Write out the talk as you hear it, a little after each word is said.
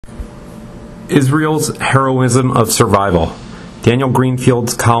Israel's Heroism of Survival. Daniel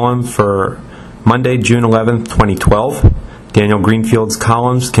Greenfield's column for Monday, June 11, 2012. Daniel Greenfield's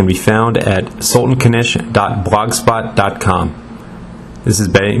columns can be found at sultanknish.blogspot.com. This is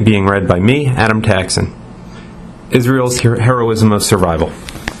being read by me, Adam Taxin. Israel's Heroism of Survival.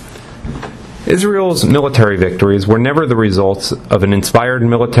 Israel's military victories were never the results of an inspired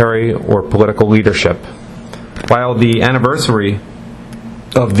military or political leadership. While the anniversary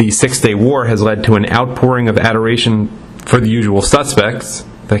of the Six-Day War has led to an outpouring of adoration for the usual suspects,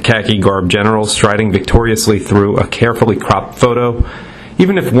 the khaki-garbed generals striding victoriously through a carefully cropped photo,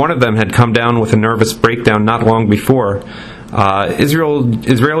 even if one of them had come down with a nervous breakdown not long before,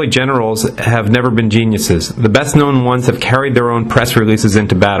 Israeli generals have never been geniuses. The best-known ones have carried their own press releases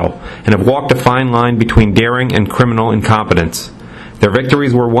into battle, and have walked a fine line between daring and criminal incompetence. Their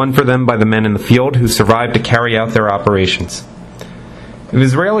victories were won for them by the men in the field who survived to carry out their operations. If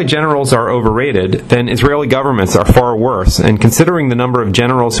Israeli generals are overrated, then Israeli governments are far worse, and considering the number of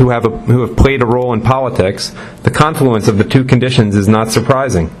generals who have played a role in politics, the confluence of the two conditions is not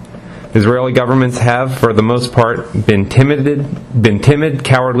surprising. Israeli governments have, for the most part, been timid,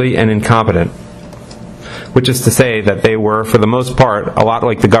 cowardly, and incompetent, which is to say that they were, for the most part, a lot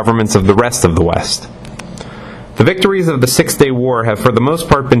like the governments of the rest of the West. The victories of the Six-Day War have for the most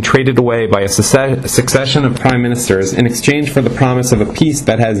part been traded away by a succession of prime ministers in exchange for the promise of a peace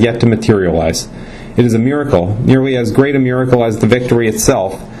that has yet to materialize. It is a miracle, nearly as great a miracle as the victory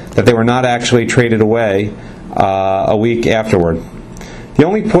itself, that they were not actually traded away a week afterward. The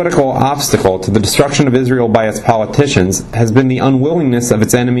only political obstacle to the destruction of Israel by its politicians has been the unwillingness of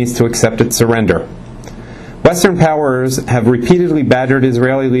its enemies to accept its surrender. Western powers have repeatedly badgered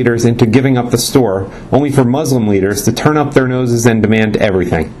Israeli leaders into giving up the store, only for Muslim leaders to turn up their noses and demand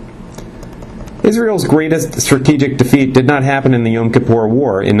everything. Israel's greatest strategic defeat did not happen in the Yom Kippur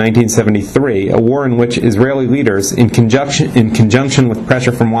War in 1973, a war in which Israeli leaders, in conjunction with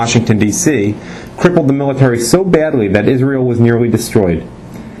pressure from Washington, D.C., crippled the military so badly that Israel was nearly destroyed.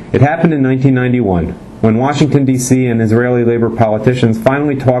 It happened in 1991. When Washington, D.C. and Israeli labor politicians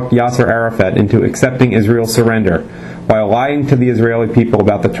finally talked Yasser Arafat into accepting Israel's surrender, while lying to the Israeli people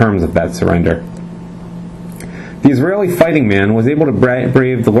about the terms of that surrender. The Israeli fighting man was able to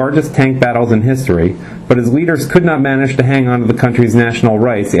brave the largest tank battles in history, but his leaders could not manage to hang on to the country's national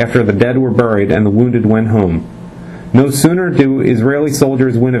rights after the dead were buried and the wounded went home. No sooner do Israeli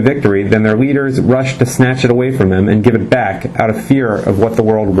soldiers win a victory than their leaders rush to snatch it away from them and give it back out of fear of what the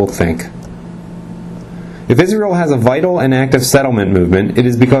world will think. If Israel has a vital and active settlement movement, it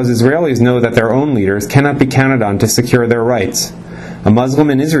is because Israelis know that their own leaders cannot be counted on to secure their rights. A Muslim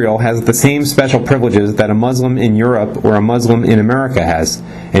in Israel has the same special privileges that a Muslim in Europe or a Muslim in America has.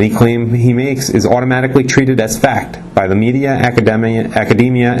 Any claim he makes is automatically treated as fact by the media,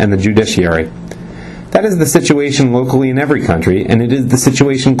 academia, and the judiciary. That is the situation locally in every country, and it is the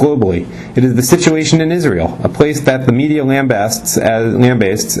situation globally. It is the situation in Israel, a place that the media lambasts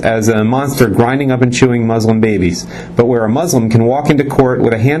as a monster grinding up and chewing Muslim babies, but where a Muslim can walk into court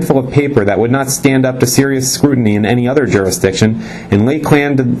with a handful of paper that would not stand up to serious scrutiny in any other jurisdiction and lay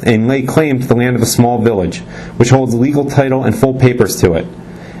claim to the land of a small village, which holds legal title and full papers to it.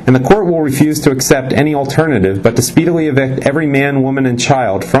 And the court will refuse to accept any alternative but to speedily evict every man, woman, and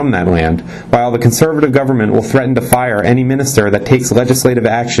child from that land, while the conservative government will threaten to fire any minister that takes legislative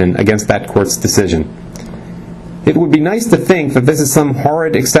action against that court's decision. It would be nice to think that this is some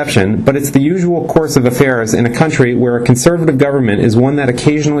horrid exception, but it's the usual course of affairs in a country where a conservative government is one that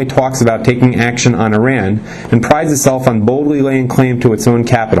occasionally talks about taking action on Iran and prides itself on boldly laying claim to its own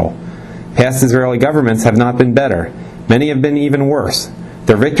capital. Past Israeli governments have not been better. Many have been even worse.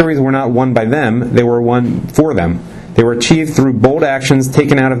 Their victories were not won by them, they were won for them. They were achieved through bold actions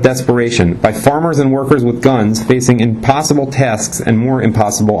taken out of desperation, by farmers and workers with guns facing impossible tasks and more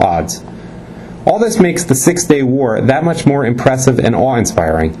impossible odds. All this makes the Six-Day War that much more impressive and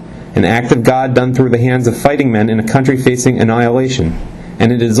awe-inspiring, an act of God done through the hands of fighting men in a country facing annihilation.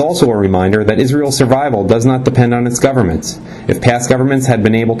 And it is also a reminder that Israel's survival does not depend on its governments. If past governments had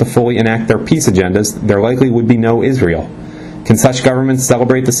been able to fully enact their peace agendas, there likely would be no Israel. Can such governments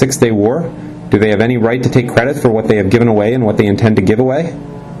celebrate the Six-Day War? Do they have any right to take credit for what they have given away and what they intend to give away?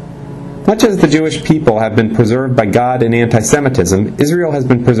 Much as the Jewish people have been preserved by God and anti-Semitism, Israel has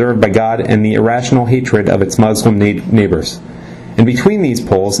been preserved by God and the irrational hatred of its Muslim neighbors. And between these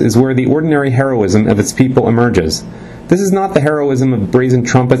poles is where the ordinary heroism of its people emerges. This is not the heroism of brazen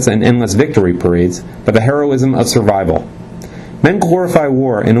trumpets and endless victory parades, but the heroism of survival. Men glorify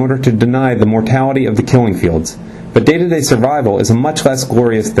war in order to deny the mortality of the killing fields. But day-to-day survival is a much less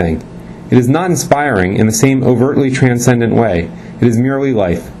glorious thing. It is not inspiring in the same overtly transcendent way. It is merely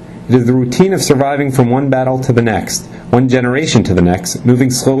life. It is the routine of surviving from one battle to the next, one generation to the next, moving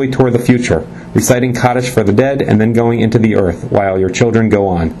slowly toward the future, reciting Kaddish for the dead, and then going into the earth, while your children go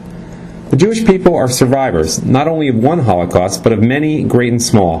on. The Jewish people are survivors, not only of one Holocaust, but of many, great and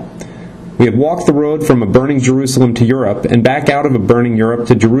small. We have walked the road from a burning Jerusalem to Europe, and back out of a burning Europe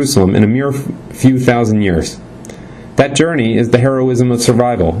to Jerusalem in a mere few thousand years. That journey is the heroism of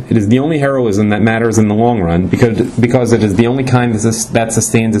survival. It is the only heroism that matters in the long run, because it is the only kind that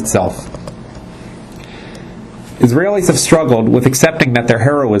sustains itself. Israelis have struggled with accepting that their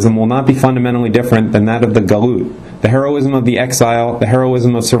heroism will not be fundamentally different than that of the Galut, the heroism of the exile, the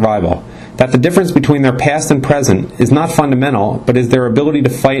heroism of survival. That the difference between their past and present is not fundamental, but is their ability to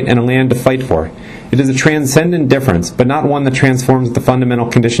fight and a land to fight for. It is a transcendent difference, but not one that transforms the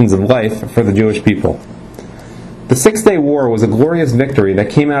fundamental conditions of life for the Jewish people. The Six-Day War was a glorious victory that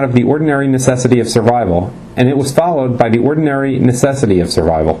came out of the ordinary necessity of survival, and it was followed by the ordinary necessity of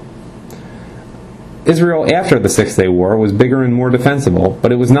survival. Israel after the Six-Day War was bigger and more defensible,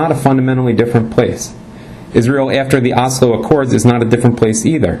 but it was not a fundamentally different place. Israel after the Oslo Accords is not a different place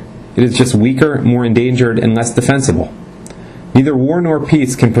either. It is just weaker, more endangered, and less defensible. Neither war nor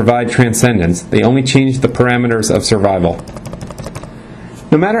peace can provide transcendence. They only change the parameters of survival.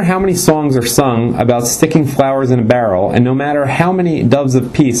 No matter how many songs are sung about sticking flowers in a barrel, and no matter how many doves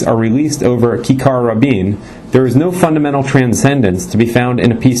of peace are released over Kikar Rabin, there is no fundamental transcendence to be found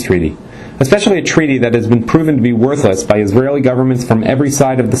in a peace treaty, especially a treaty that has been proven to be worthless by Israeli governments from every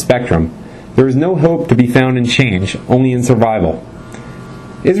side of the spectrum. There is no hope to be found in change, only in survival.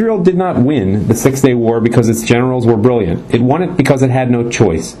 Israel did not win the Six-Day War because its generals were brilliant. It won it because it had no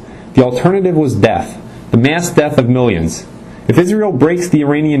choice. The alternative was death, the mass death of millions. If Israel breaks the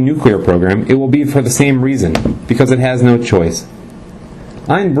Iranian nuclear program, it will be for the same reason, because it has no choice.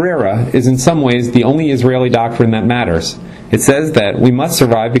 Ein Brera is in some ways the only Israeli doctrine that matters. It says that we must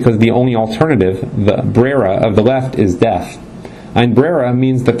survive because the only alternative, the Brera of the left, is death. Ein Brera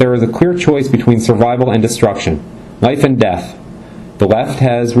means that there is a clear choice between survival and destruction, life and death. The left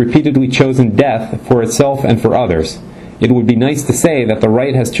has repeatedly chosen death for itself and for others. It would be nice to say that the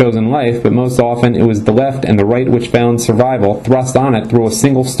right has chosen life, but most often it was the left and the right which found survival thrust on it through a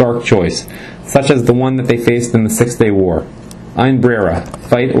single stark choice, such as the one that they faced in the Six-Day War. Ein Brera,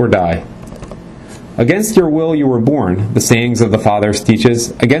 fight or die. Against your will you were born, the sayings of the fathers teaches.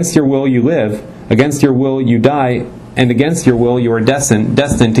 Against your will you live, against your will you die, and against your will you are destined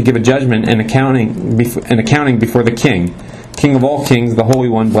to give a judgment and accounting before the King, King of all kings, the Holy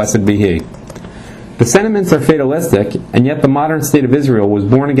One, blessed be He. The sentiments are fatalistic, and yet the modern state of Israel was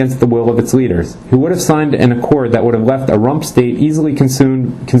born against the will of its leaders, who would have signed an accord that would have left a rump state easily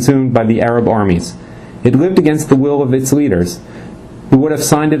consumed by the Arab armies. It lived against the will of its leaders, who would have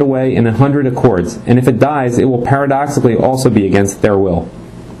signed it away in 100 accords, and if it dies, it will paradoxically also be against their will.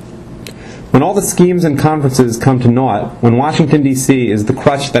 When all the schemes and conferences come to naught, when Washington, D.C. is the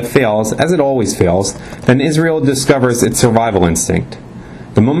crutch that fails, as it always fails, then Israel discovers its survival instinct.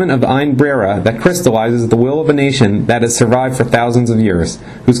 The moment of Ein Brera that crystallizes the will of a nation that has survived for thousands of years,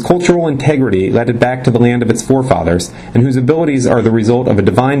 whose cultural integrity led it back to the land of its forefathers, and whose abilities are the result of a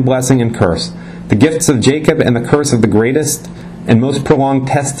divine blessing and curse, the gifts of Jacob and the curse of the greatest and most prolonged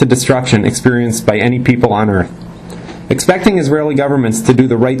test to destruction experienced by any people on earth. Expecting Israeli governments to do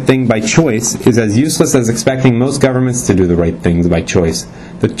the right thing by choice is as useless as expecting most governments to do the right things by choice.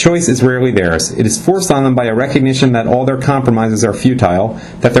 The choice is rarely theirs. It is forced on them by a recognition that all their compromises are futile,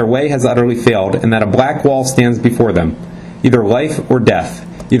 that their way has utterly failed, and that a black wall stands before them, either life or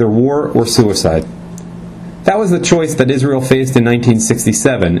death, either war or suicide. That was the choice that Israel faced in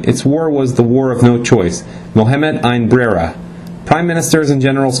 1967. Its war was the war of no choice, Milhemet Ein Brera. Prime ministers and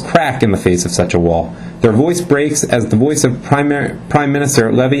generals crack in the face of such a wall. Their voice breaks as the voice of Prime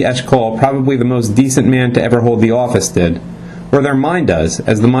Minister Levi Eshkol, probably the most decent man to ever hold the office, did. Or their mind does,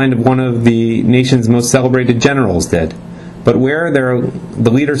 as the mind of one of the nation's most celebrated generals did. But where the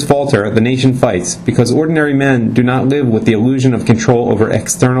leaders falter, the nation fights, because ordinary men do not live with the illusion of control over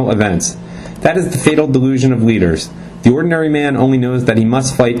external events. That is the fatal delusion of leaders. The ordinary man only knows that he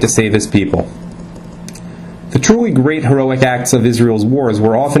must fight to save his people. The truly great heroic acts of Israel's wars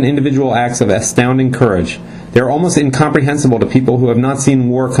were often individual acts of astounding courage. They are almost incomprehensible to people who have not seen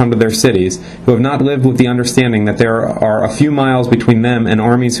war come to their cities, who have not lived with the understanding that there are a few miles between them and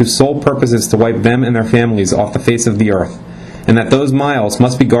armies whose sole purpose is to wipe them and their families off the face of the earth, and that those miles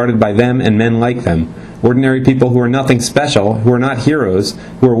must be guarded by them and men like them, ordinary people who are nothing special, who are not heroes,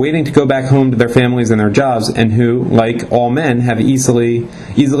 who are waiting to go back home to their families and their jobs, and who, like all men, have easily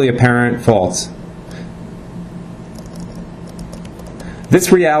apparent faults. This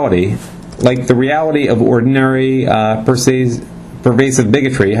reality, like the reality of ordinary pervasive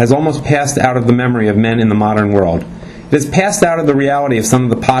bigotry has almost passed out of the memory of men in the modern world. It has passed out of the reality of some of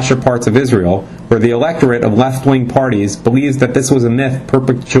the posher parts of Israel, where the electorate of left-wing parties believes that this was a myth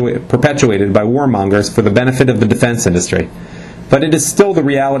perpetuated by warmongers for the benefit of the defense industry. But it is still the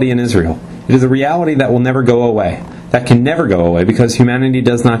reality in Israel. It is a reality that will never go away, that can never go away, because humanity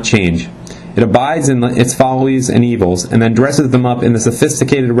does not change. It abides in its follies and evils, and then dresses them up in the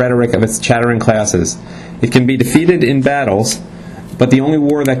sophisticated rhetoric of its chattering classes. It can be defeated in battles, but the only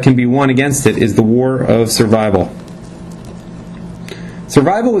war that can be won against it is the war of survival.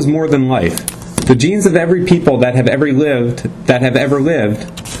 Survival is more than life. The genes of every people that have ever lived,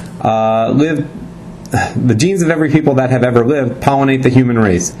 the genes of every people that have ever lived pollinate the human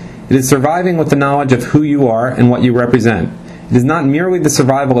race. It is surviving with the knowledge of who you are and what you represent. It is not merely the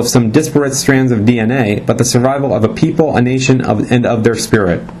survival of some disparate strands of DNA, but the survival of a people, a nation, and of their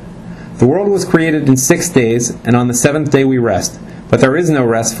spirit. The world was created in 6 days, and on the 7th day we rest. But there is no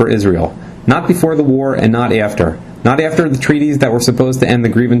rest for Israel. Not before the war and not after. Not after the treaties that were supposed to end the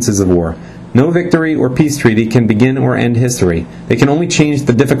grievances of war. No victory or peace treaty can begin or end history. They can only change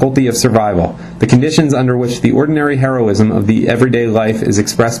the difficulty of survival, the conditions under which the ordinary heroism of the everyday life is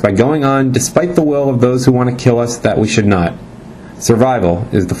expressed by going on despite the will of those who want to kill us that we should not. Survival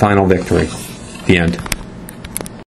is the final victory. The end.